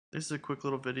This is a quick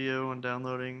little video on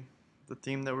downloading the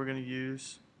theme that we're going to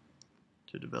use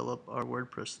to develop our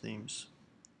WordPress themes.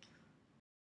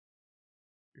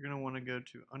 You're going to want to go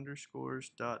to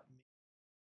underscores.me.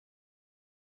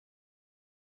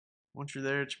 Once you're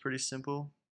there, it's pretty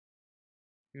simple.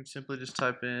 You can simply just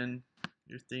type in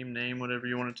your theme name, whatever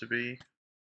you want it to be. I'm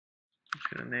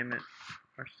just going to name it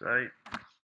our site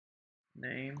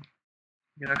name.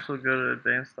 You can actually go to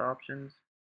advanced options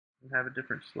and have a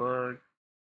different slug.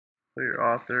 Put your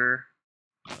author,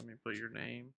 put your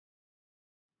name,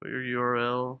 put your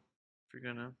URL if you're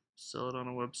going to sell it on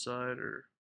a website or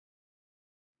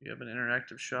you have an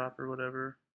interactive shop or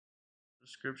whatever.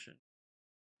 Description.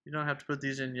 You don't have to put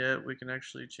these in yet. We can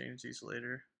actually change these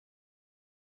later.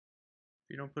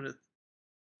 If you don't put a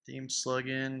theme slug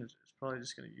in, it's probably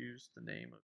just going to use the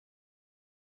name of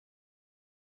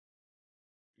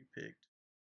you picked.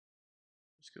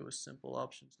 Just go with simple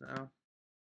options now.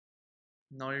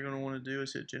 And all you're going to want to do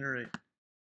is hit generate.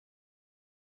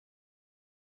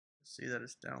 See that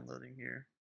it's downloading here.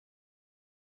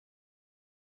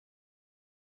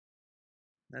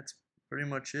 That's pretty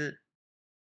much it.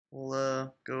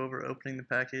 We'll go over opening the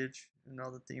package and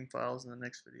all the theme files in the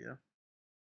next video.